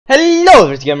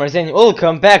Hello gamers and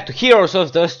welcome back to Heroes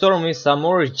of the Storm with some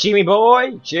more Jimmy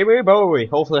Boy.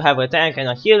 Hopefully have a tank and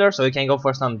a healer so we can go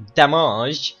for some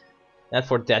damage. Not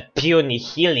for that puny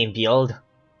healing build.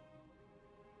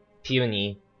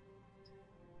 Puny.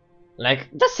 Like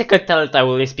the second talent I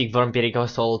will speak Vampiric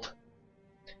Assault.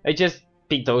 I just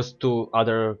picked those two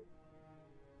other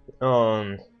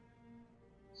I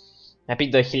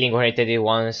picked the healing oriented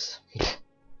ones.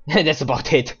 That's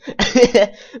about it.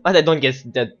 But I don't get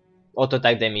the auto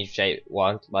type damage which I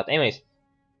want. But anyways,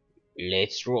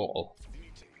 let's roll.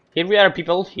 Here we are,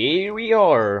 people. Here we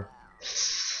are.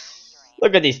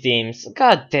 Look at these teams.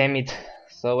 God damn it.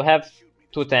 So we have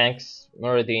two tanks,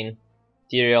 Muradin,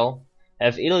 Tyrael,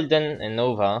 have Illidan and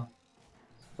Nova.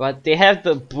 But they have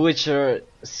the Butcher,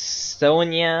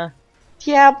 Sonya,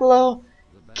 Diablo,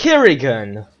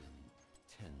 Kerrigan.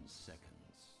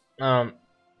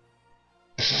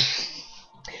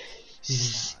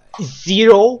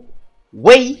 Zero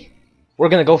way we're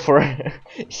gonna go for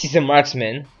Season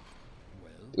Marksman.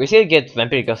 We still get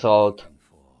Vampiric Assault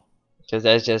because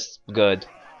that's just good.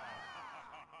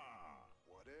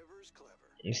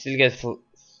 We still get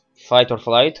Fight or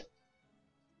Flight.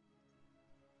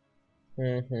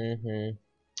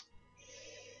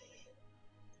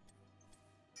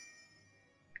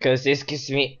 Because this gives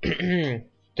me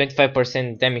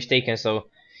 25% damage taken, so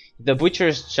if the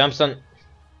Butcher jumps on.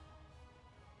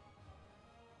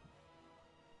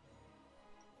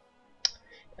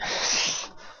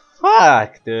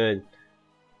 Fuck, dude.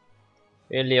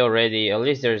 Really already? At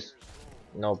least there's...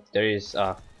 Nope, there is...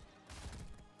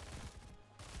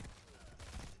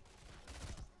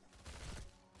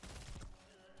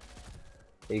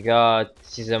 We got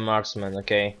Season Marksman,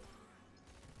 okay.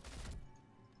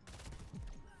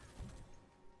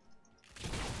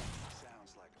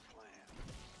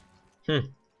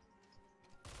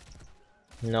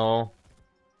 No.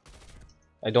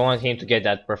 I don't want him to get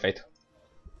that perfect.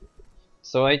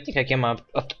 So I think I came up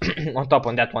on top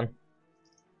on that one.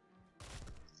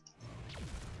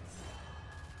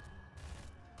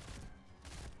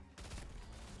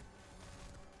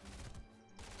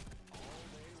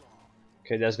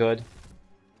 Okay, that's good.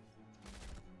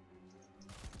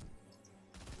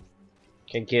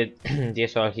 Can get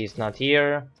this while he's not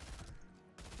here.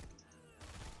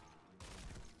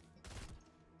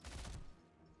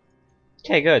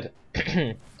 Okay, good.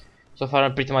 So far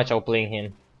I'm pretty much outplaying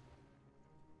him.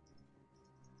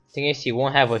 Thing is, he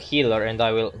won't have a healer, and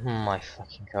I will. Oh my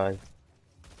fucking god.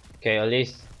 Okay, at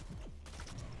least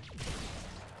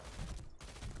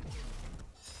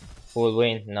we'll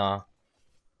win. Nah,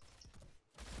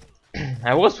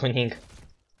 I was winning.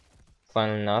 Fun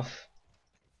enough.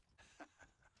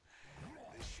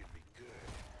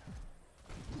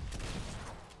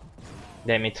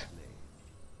 Damn it.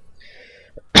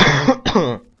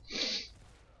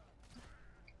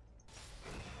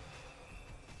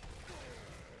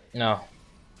 No.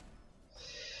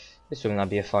 This will not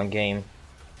be a fun game.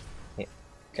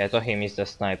 Okay, I thought he missed the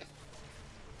snipe.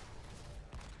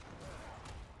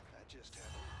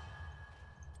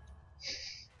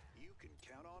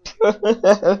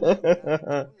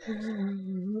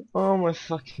 Oh my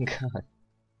fucking god.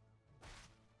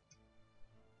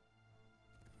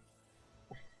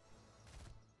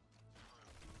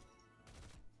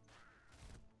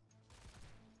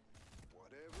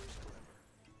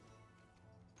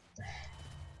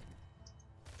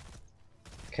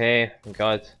 Okay,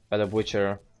 got a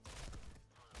Butcher.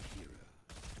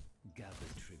 Gather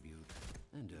tribute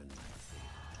and earn my fee.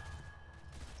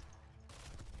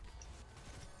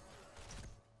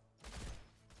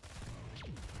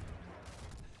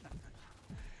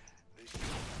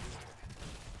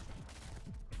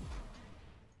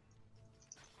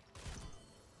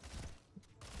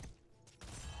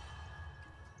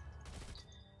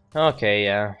 Okay,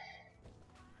 yeah.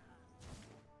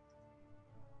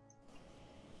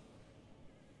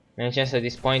 Any chance at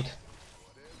this point?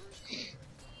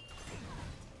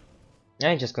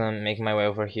 I'm just gonna make my way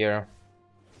over here.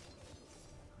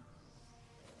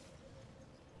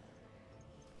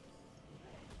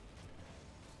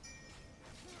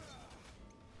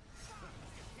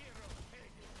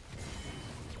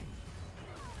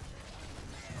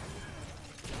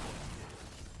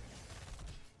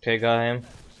 Okay, got him.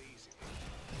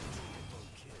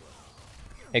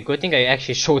 Hey, good thing I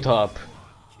actually showed up.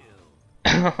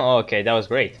 Okay, that was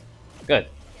great. Good,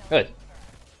 good.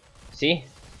 See?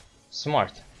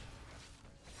 Smart.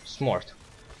 Smart.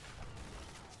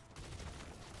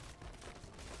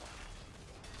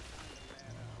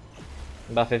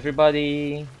 Buff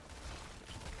everybody.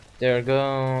 There we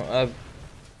go.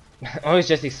 I was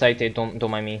just excited, don't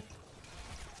mind me.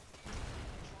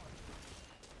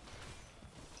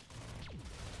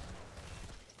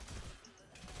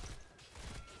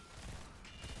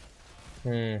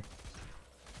 Hmm.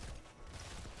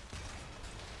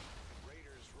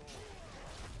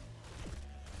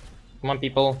 Come on,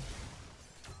 people.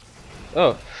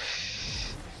 Oh.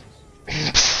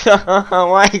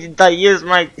 Why did I use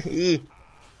my E?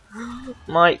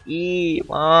 My E,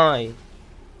 why?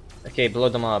 Okay, blow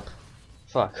them up.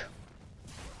 Fuck.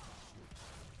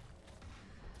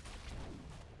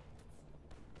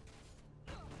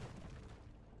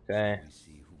 Okay. We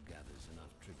see who gathers enough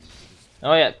tribute to this.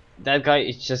 Oh yeah, that guy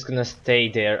is just gonna stay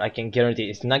there. I can guarantee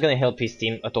it's not gonna help his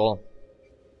team at all.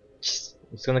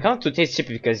 It's gonna come to this ship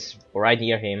because we're right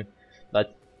near him,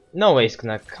 but no way it's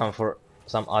gonna come for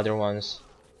some other ones.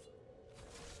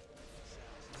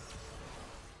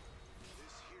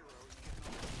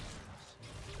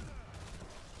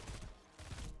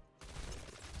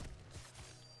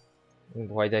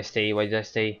 Why did I stay? Why did I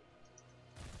stay?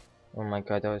 Oh my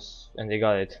god, that was... and they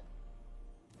got it.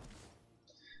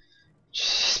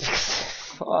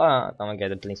 Fuck, I'm gonna get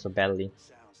the blink so badly.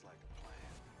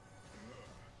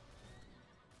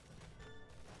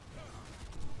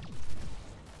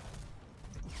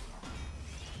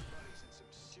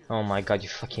 Oh my god, you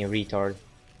fucking retard.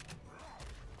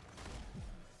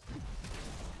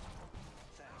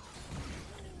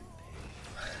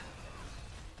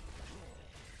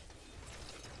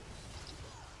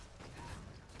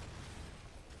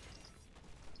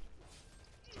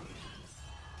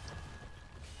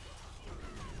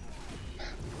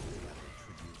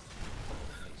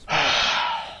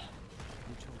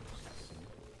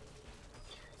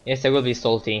 Yes, I will be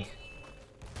salty.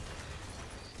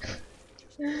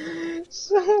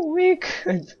 So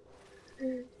wicked.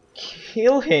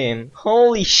 Kill him.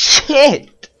 Holy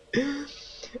shit.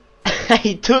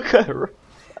 I took a...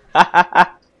 I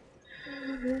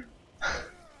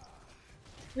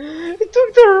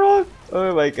took the rock.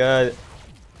 Oh my god.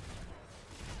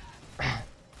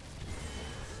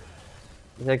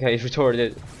 That guy is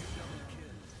retarded.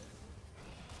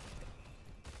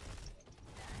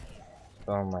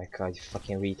 Oh my god, you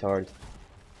fucking retard.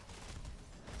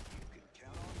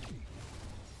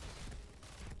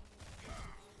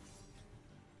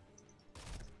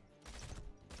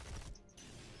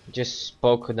 Just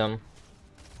poke them.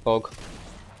 Poke.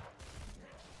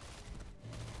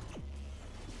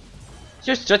 Is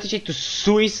your strategy to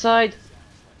suicide?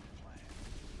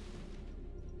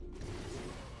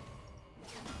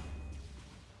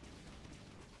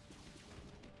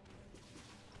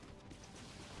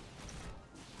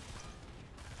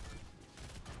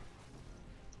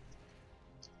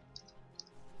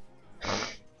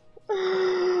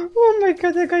 Oh my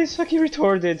god, that guy is fucking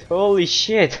retarded. Holy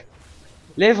shit.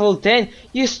 Level 10,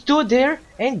 you stood there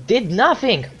and did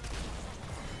nothing.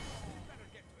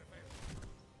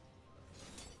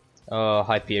 Oh,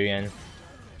 Hyperion.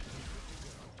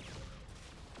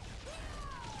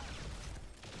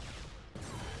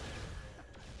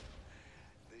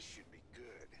 This should be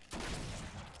good.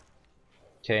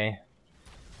 Okay.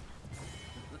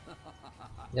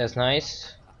 That's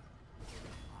nice.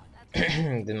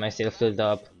 Then myself filled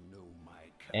up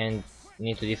and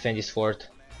need to defend this fort.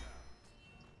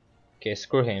 Okay,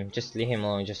 screw him. Just leave him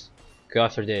alone. Just go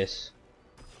after this.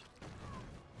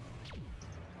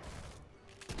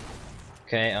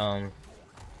 Okay,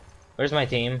 where's my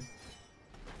team?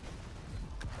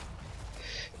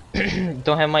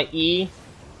 Don't have my E.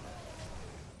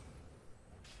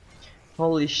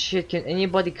 Holy shit, can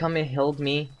anybody come and help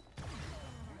me?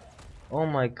 Oh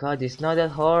my god, it's not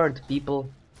that hard, people.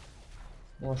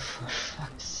 Oh, for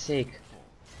fuck's sake.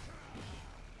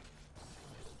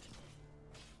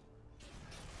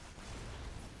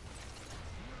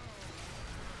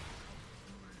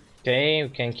 Okay, we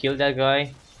can kill that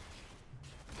guy.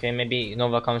 Okay, maybe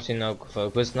Nova comes in for a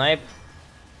good snipe.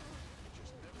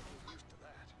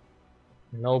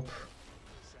 Nope.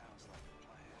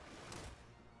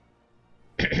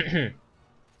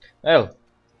 Well.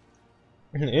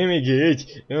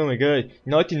 Oh my god,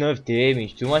 not enough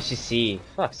damage, too much CC.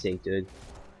 Fuck's sake, dude.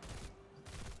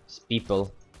 These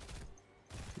people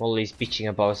always bitching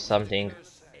about something.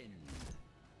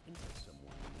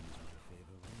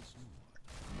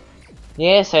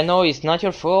 Yes, I know, it's not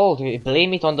your fault.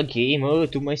 Blame it on the game. Oh,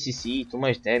 too much CC, too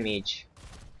much damage.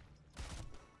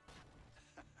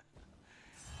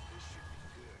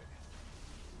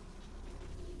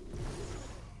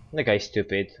 The guy's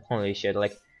stupid. Holy shit,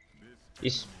 like,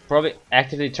 he's probably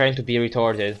actively trying to be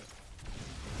retarded.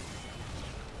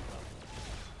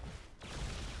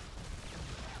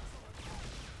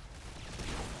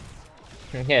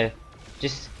 Yeah,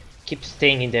 just keep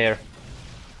staying in there.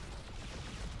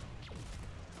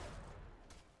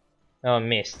 Oh,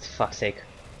 missed. Fuck's sake.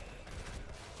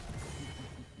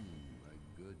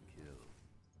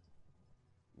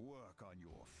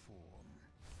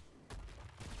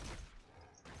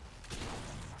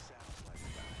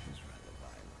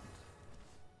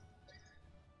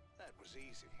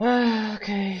 easy.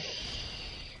 Okay.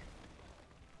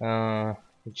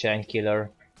 Giant killer.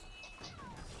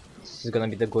 This is gonna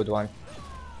be the good one.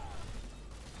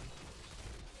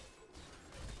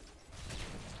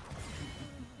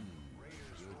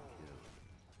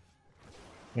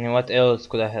 And what else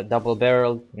could I have? Double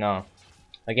barrel? No.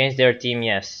 Against their team,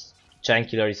 yes. Giant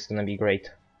killer is gonna be great.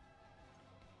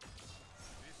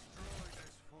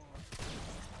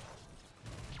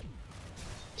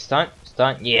 Stun?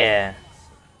 Stun? Yeah.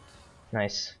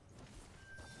 Nice.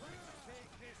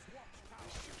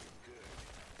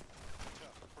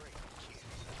 Tough break,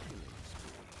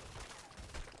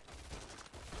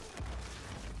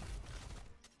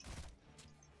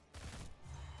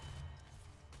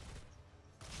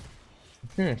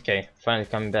 kid. Okay, finally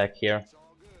coming back here. It's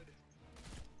all good.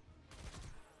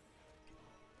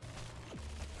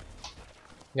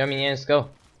 Go minions, go.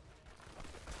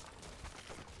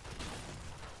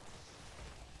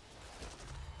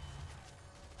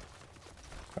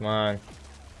 Come on.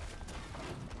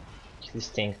 Kill this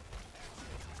thing.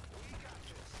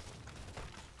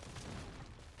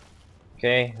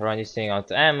 Okay, run this thing out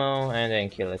to ammo and then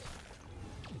kill it.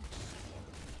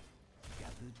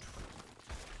 Gathered truth.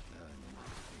 Learn my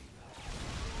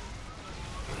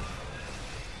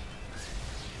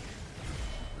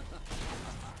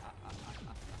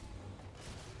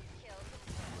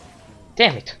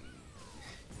Damn it!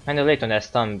 Kinda late on that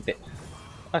stun bit.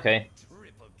 Okay,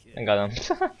 triple kill. I got him.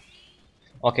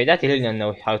 Okay, that really didn't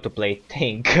know how to play,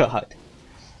 thank god.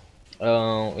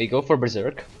 We go for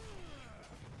Berserk.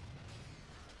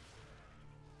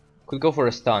 Could go for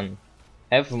a stun.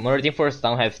 Have Merdin for a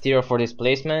stun, have Tiro for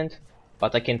displacement,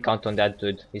 but I can't count on that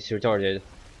dude, he's retarded.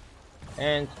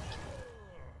 And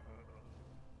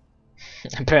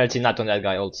apparently not on that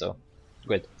guy also.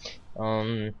 Good.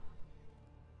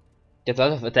 Get a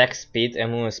lot of attack speed and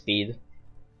movement speed.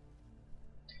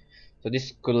 So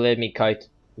this could let me kite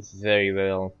very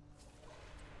well.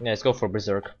 Yeah, let's go for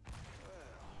Berserk. Well,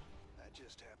 that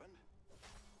just happened.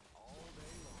 All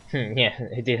day long. Yeah,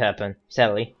 it did happen,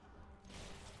 sadly.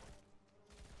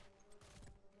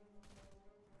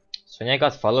 So when I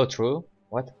got follow through?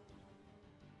 What?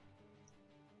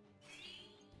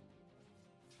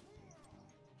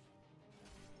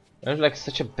 That was like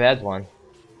such a bad one.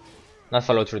 Not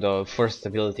follow through, the first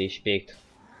ability she picked.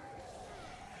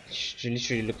 She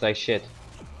literally looked like shit.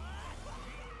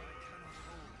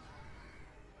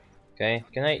 Okay,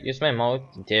 can I use my mouth?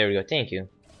 There we go, thank you.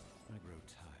 I grow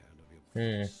tired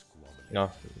of your squabbling.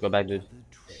 No, go back, dude.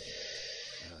 Gathered truth.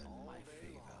 Earn my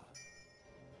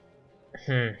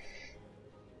favor.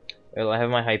 Well, I have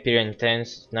my Hyperion in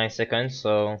 9 seconds,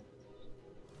 so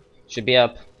should be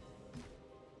up.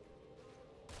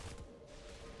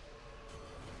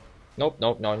 Nope,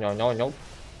 nope, no, no, no, nope.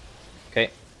 Okay.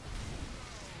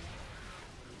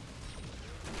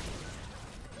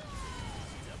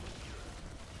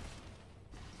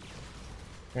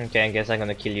 Okay, I guess I'm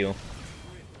gonna kill you.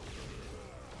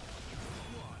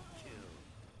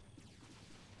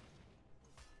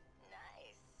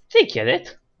 They get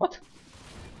it? What?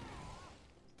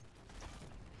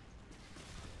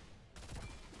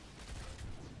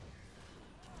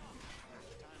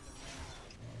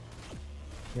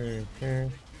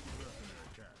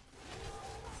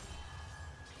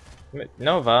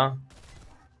 Nova.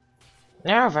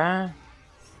 Nova.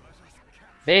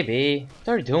 Baby,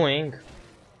 what are you doing?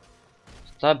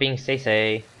 Stop being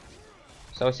say.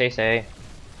 So say.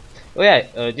 Oh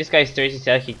yeah, this guy's 30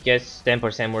 said he gets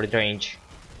 10% more range.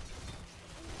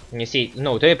 And you see,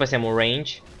 no, 20% more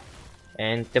range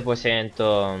and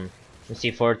 10% you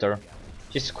see further.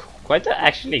 Just quite a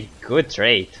actually good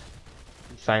trait.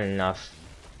 Fine enough.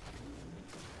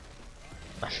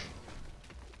 Sounds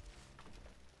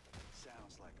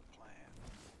like a plan.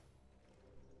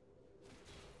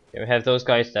 We have those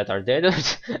guys that are dead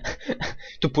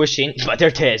to push in, but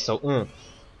they're dead, so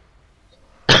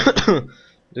Do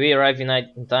we arrive in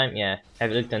time? Yeah,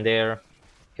 have Ilton there.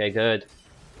 Okay, good.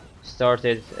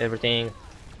 Started everything.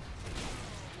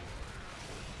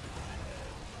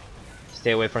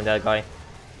 Stay away from that guy.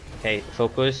 Okay,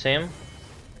 focus him.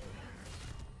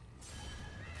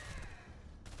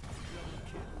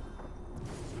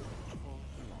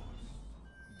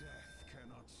 Death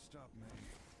cannot stop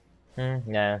me.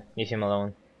 Yeah, leave him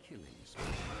alone. Killing spree.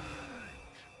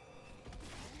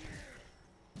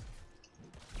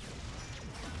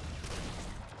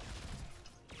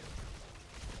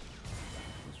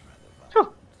 Was rather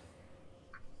Whew.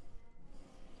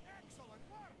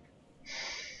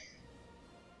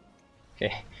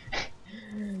 Okay.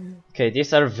 Okay,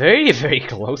 these are very, very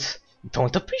close.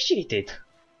 Don't appreciate it.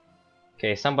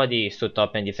 Okay, somebody stood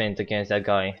up and defended against that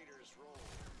guy. Fighters roll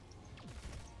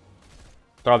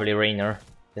Probably Raynor.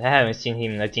 I haven't seen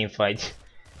him in a team fight.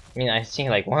 I mean, I've seen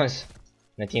him like once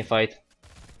in a team fight.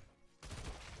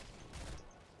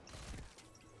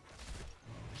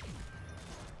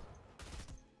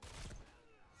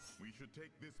 We should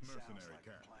take this mercenary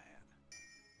camp.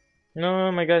 No,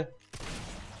 oh my god.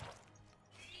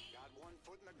 Got one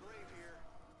foot in the grave here.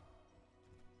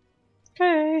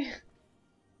 Okay.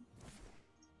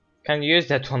 Can use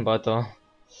that one, but I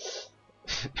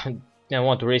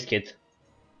want to risk it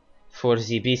for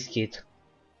the biscuit.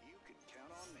 You can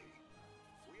count on me.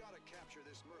 We ought to capture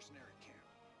this mercenary camp.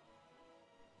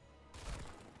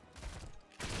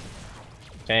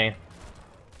 Okay.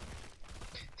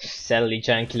 Sadly,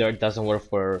 giant killer doesn't work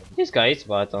for these guys,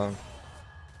 but Shall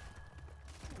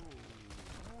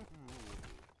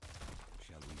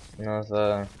we not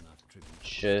not tribute?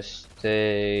 just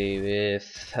stay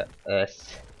with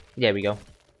us. There we go.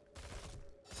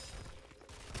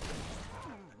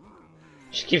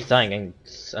 She keeps dying and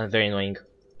it's very annoying.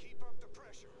 Keep up the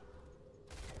pressure.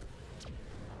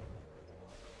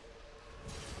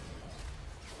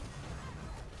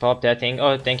 Pop that thing.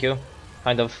 Oh, thank you.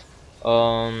 Kind of.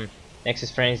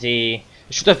 Nexus Frenzy.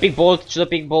 Shoot a big bolt. Shoot a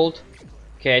big bolt.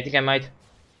 Okay, I think I might.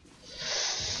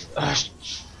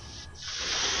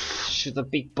 Shoot a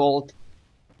big bolt.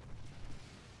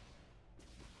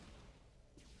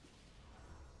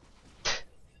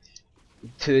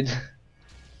 Dude.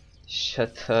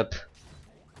 Shut up.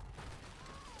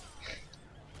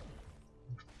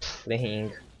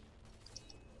 Playing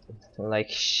like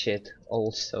shit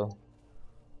also.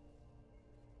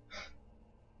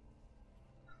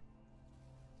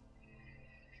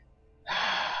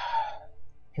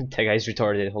 That guy's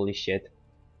retarded, holy shit.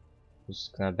 I'm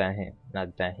just gonna ban him,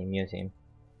 not ban him, mute him.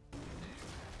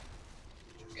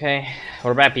 Okay,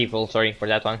 we're bad people, sorry for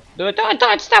that one.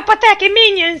 Don't stop attacking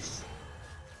minions!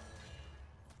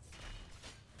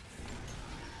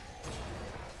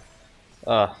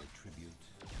 Tribute.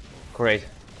 Great.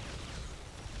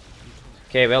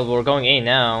 Okay, well, we're going in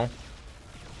now.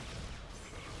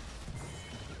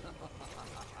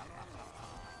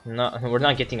 No, we're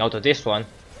not getting out of this one.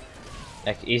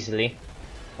 Like, easily.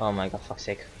 Oh my god, fuck's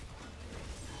sake.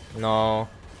 No.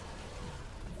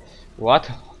 What?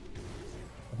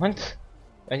 When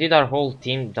did our whole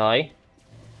team die?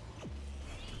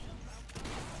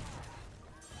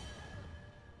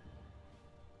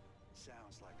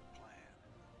 Sounds like a plan.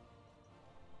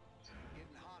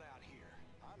 Getting hot out here.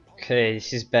 I'm hoping Okay,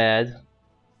 this is bad.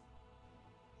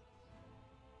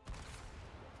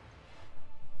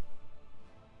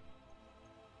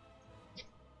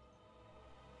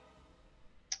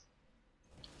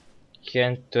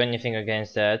 Can't do anything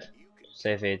against that.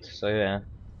 Save it, so yeah.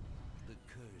 The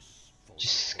curse falls.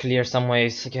 Just clear some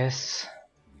ways, I guess. Will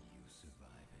you survive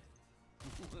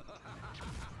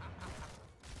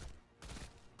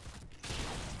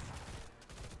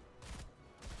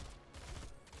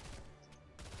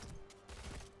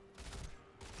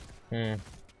it?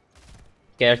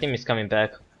 Okay, our team is coming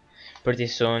back pretty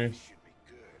soon. should be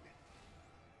good.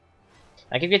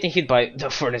 I keep getting hit by the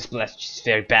furnace blast, which is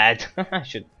very bad. I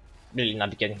should really not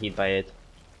be getting hit by it.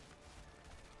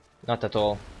 Not at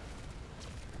all.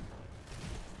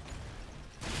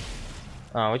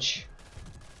 Ouch.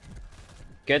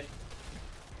 Good.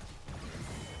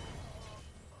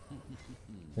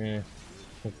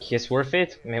 Guess worth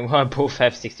it? I mean, we both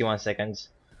have 61 seconds.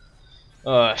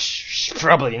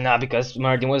 Probably not, because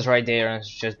Martin was right there and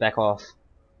just back off.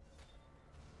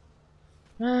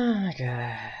 Oh my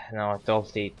god. No,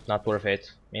 totally not worth it.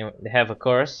 I mean, they have a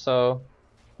curse, so...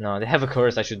 No, they have a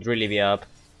curse, I should really be up.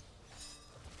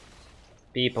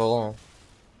 People.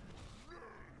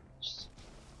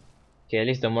 Okay, at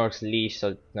least the Mercs leash, so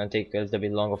it's gonna take a little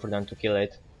bit longer for them to kill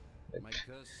it. My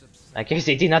curse subsides. I guess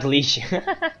they did not leash. Buddy's in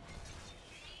some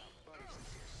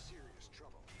serious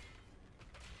trouble.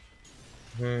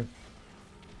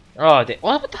 Oh,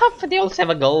 what the fuck? They also have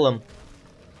a golem.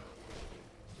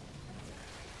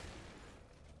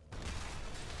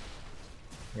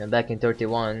 Yeah, back in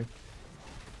 31.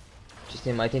 Just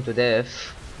in my team to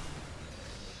death.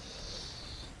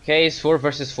 Okay, it's 4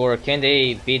 versus 4. Can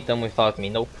they beat them without me?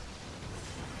 Nope.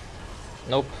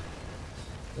 Nope.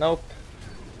 Nope.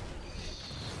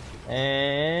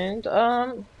 And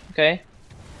okay.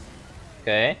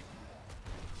 Okay.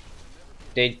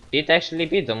 They did actually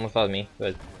beat them without me.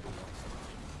 Good.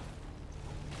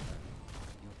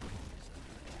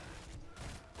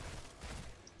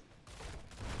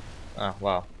 Ah,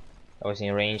 wow. I was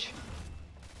in range.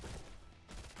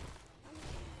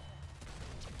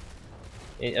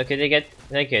 Okay,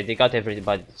 they got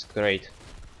everybody. It's great.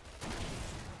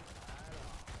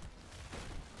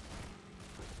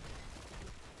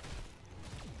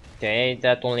 Okay,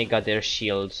 that only got their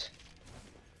shields.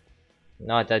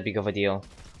 Not that big of a deal.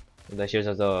 The shields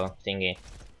of the thingy.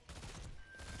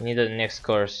 We need the next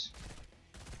course.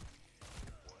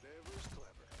 Whatever's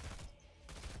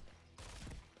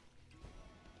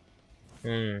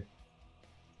clever. Hmm.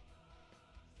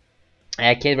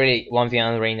 I can't really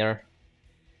 1v1 Raynor.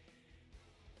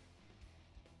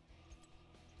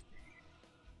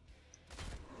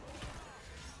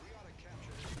 We ought to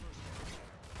capture this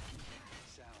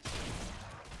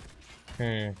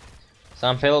mercenary. Sounds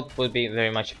Some help would be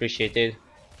very much appreciated.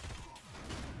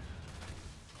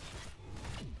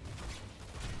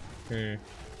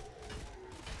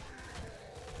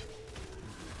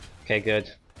 Okay,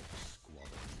 good.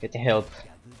 Getting help.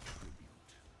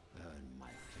 Earn my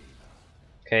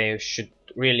favor. Okay, you should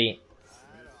really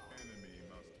Enemy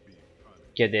must be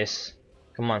punished. get this.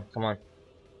 Come on, come on.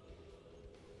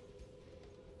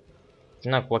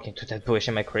 I'm not walking to that bush,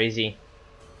 am I crazy?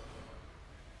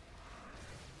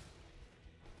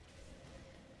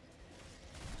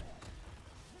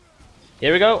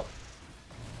 Here we go!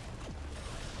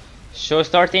 Show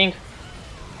starting.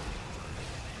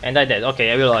 And I did.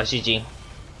 Okay, I will lose. GG.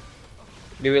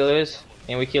 We will lose.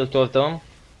 And we kill 2 of them.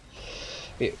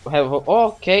 We have.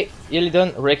 Okay, nearly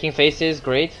done. Wrecking faces.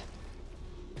 Great.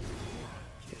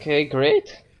 Okay,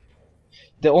 great.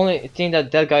 The only thing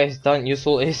that that guy has done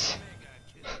useful is.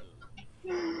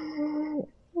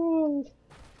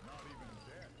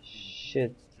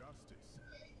 Shit.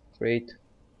 Great.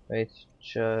 Great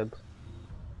job.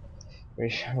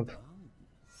 Great job.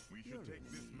 We should take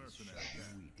this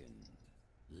mercenary down.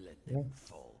 Weakened. Let them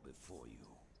fall before you.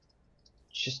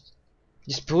 Just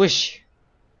push.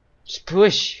 Just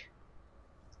push.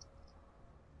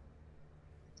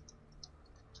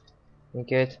 You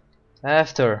get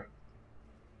after.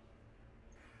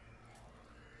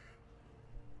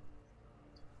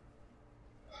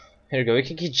 Here we go. We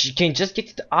can just get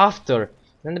it after.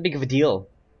 Not a big of a deal.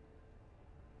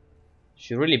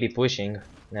 Should really be pushing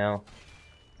now.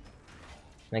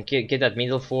 Like get that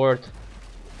middle fort.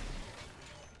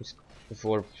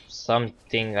 For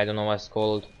something I don't know what's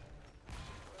called.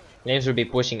 Flames will be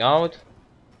pushing out.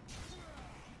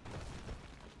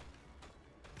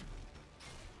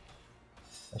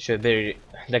 I should be.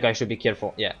 That guy should be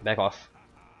careful. Yeah, back off.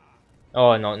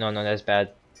 Oh no, no, no, that's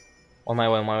bad. On my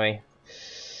way, on my way.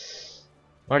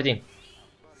 Martin,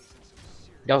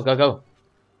 go, go, go.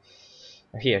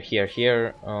 Here, here,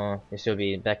 here. This will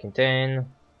be back in 10.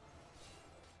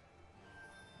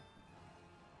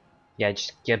 Yeah,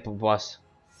 just get boss.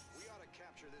 We ought to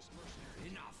capture this mercenary.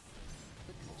 Enough.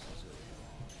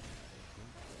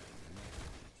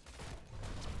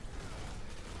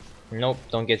 Nope,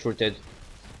 don't get rooted.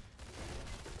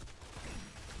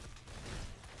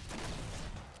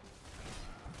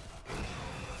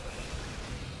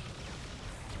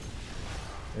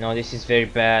 No, this is very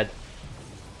bad.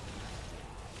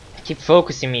 Keep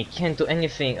focusing me, can't do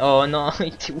anything. Oh no,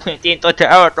 it went into the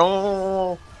tower.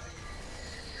 No.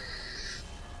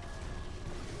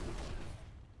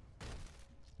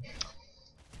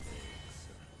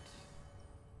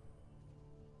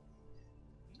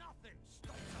 Nothing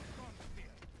stops a frontier.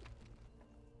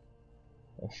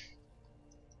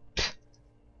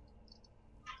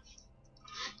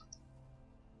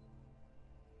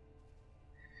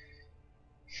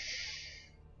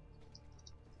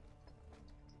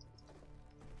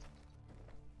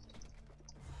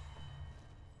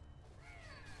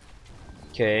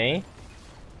 Okay,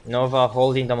 Nova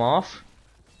holding them off.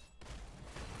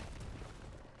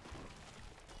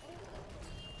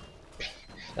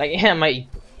 Like yeah, my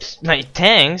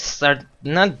tanks are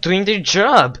not doing their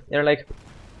job. They're like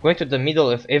going to the middle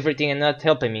of everything and not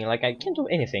helping me. Like I can't do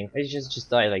anything. I just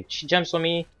die. Like she jumps on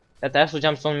me. That asshole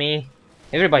jumps on me.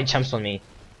 Everybody jumps on me.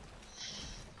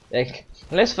 Like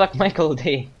let's fuck Michael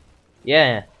Day.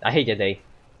 Yeah, I hate that day.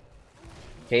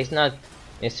 Okay, it's not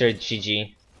Mr.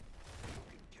 GG.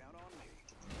 Count on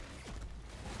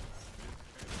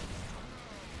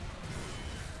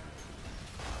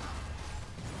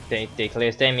me. Take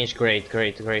less damage. Great,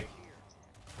 great, great.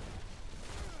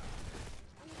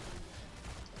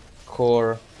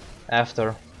 Core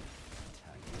after.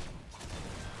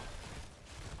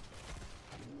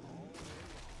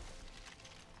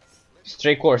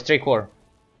 Straight core, straight core.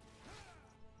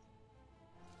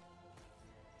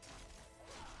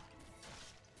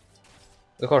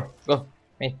 Go core, go.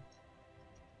 Mate.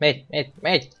 Mate, mate,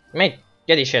 mate, mate.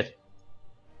 Get this shit.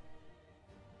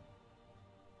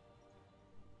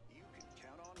 You can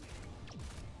count on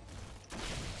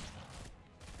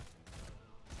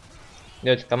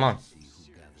me. Dude, come on. See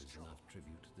who gathers enough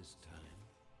tribute this time.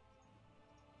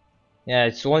 Yeah,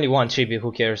 it's only one tribute,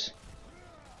 who cares?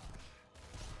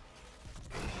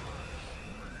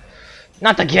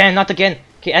 Not again, not again!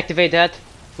 Okay, activate that.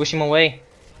 Push him away.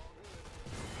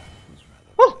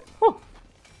 Oh, oh.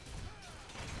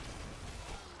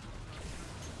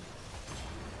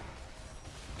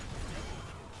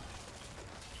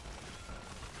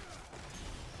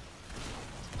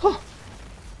 Oh.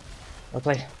 Well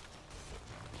played.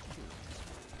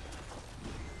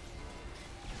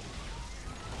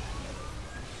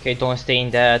 Okay, don't stay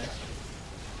in that.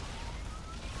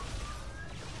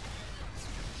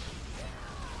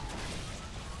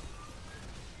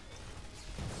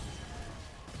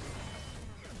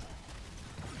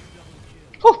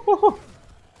 Oh, oh, oh.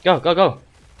 Go, go, go.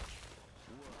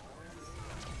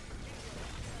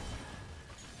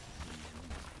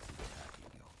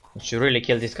 We should really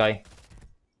kill this guy.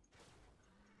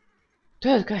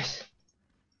 Dude, guys.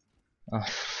 Oh,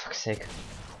 for fuck's sake.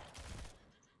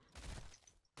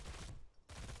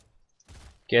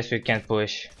 Guess we can't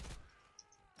push.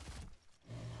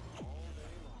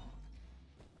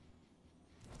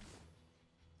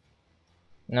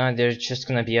 No, they're just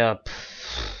gonna be up.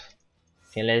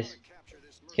 Okay, let's.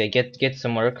 Okay, get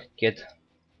some work. Get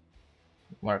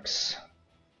marks.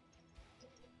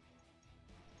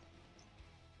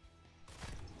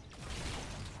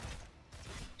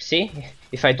 See,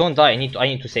 if I don't die, I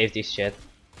need to save this shit.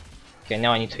 Okay,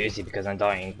 now I need to use it because I'm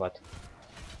dying, but.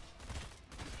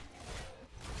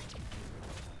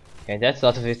 Okay, that's a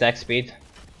lot of attack speed.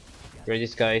 For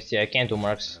these guys, yeah, I can't do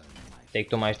marks. Take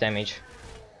too much damage.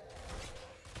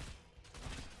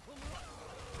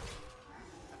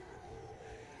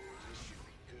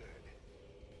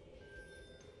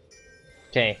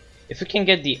 Okay, if we can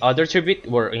get the other tribute,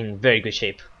 we're in very good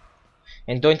shape.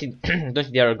 And don't think don't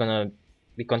think they are gonna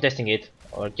be contesting it,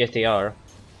 or guess they are.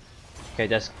 Okay,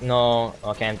 that's no.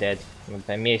 Okay, I'm dead.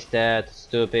 I missed that.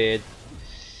 Stupid.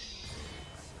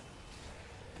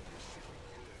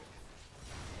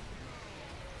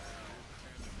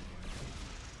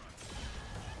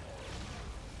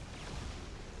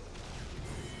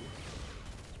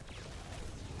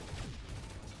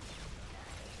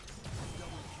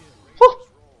 Whew!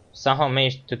 Somehow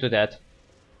managed to do that.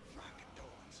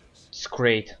 It's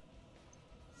great.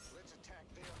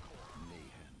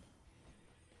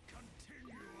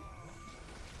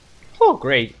 Oh,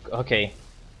 great. Okay.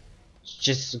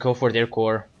 Just go for their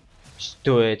core. Just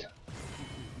do it.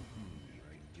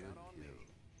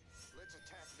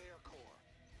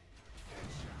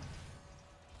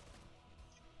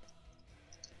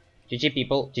 GG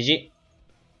people. GG.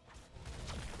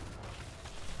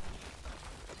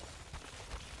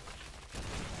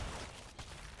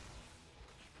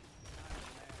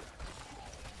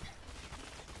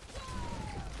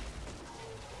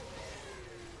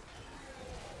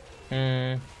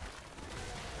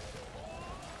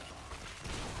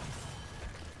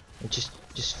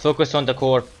 Just focus on the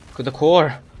core. The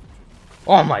core.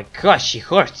 Oh my gosh, she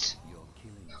hurts.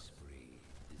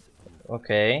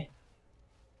 Okay.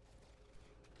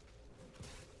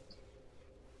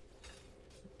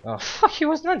 Oh fuck, he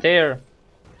was not there.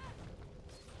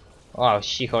 Wow,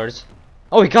 she hurts.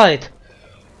 Oh, we got it.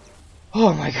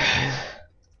 Oh my god.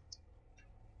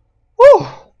 Woo!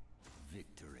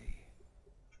 Victory.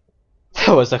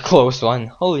 That was a close one.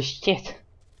 Holy shit.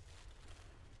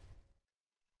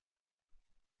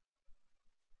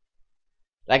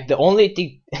 Like the only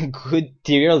thing good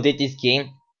Tyrael did this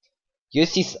game,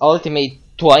 use his ultimate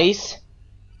twice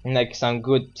in like some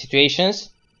good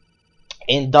situations,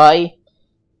 and die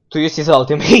to use his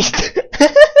ultimate.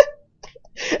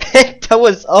 That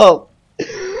was all.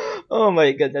 Oh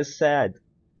my god, that's sad.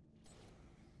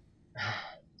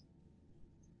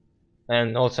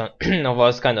 And also, I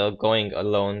was kind of going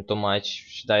alone too much.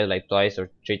 She died like twice or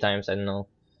 3 times, I don't know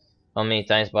how many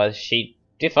times, but she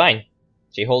did fine.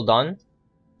 She hold on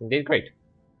and did great.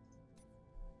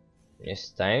 It's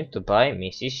time to buy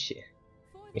Mrs.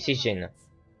 Jenna.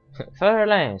 Fire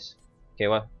Alliance. Okay,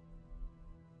 what?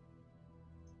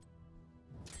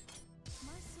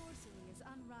 My sorcery is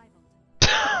unrivaled.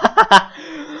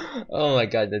 Oh my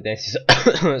god, the dance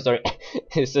is sorry,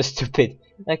 it's so stupid.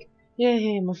 Like,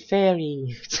 yay, I'm a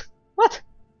fairy. What?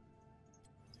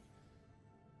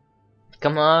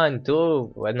 Come on,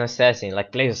 do an assassin,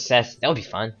 like play assassin, that would be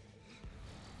fun.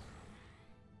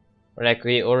 Like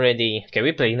we already, okay,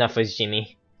 we played enough as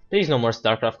Jimmy. Please no more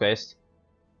StarCraft quest.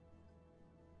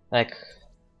 Like,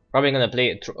 probably gonna play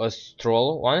a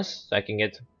troll once, so I can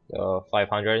get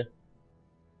 500.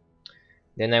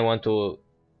 Then I want to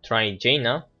try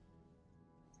Jaina.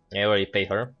 I already played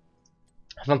her.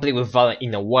 I haven't played with Val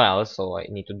in a while, so I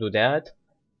need to do that.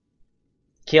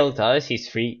 Kel'Thas, he's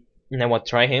free. And I will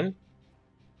try him.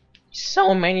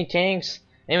 So many things.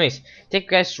 Anyways, thank you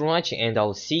guys for watching, and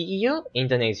I'll see you in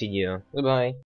the next video. Goodbye.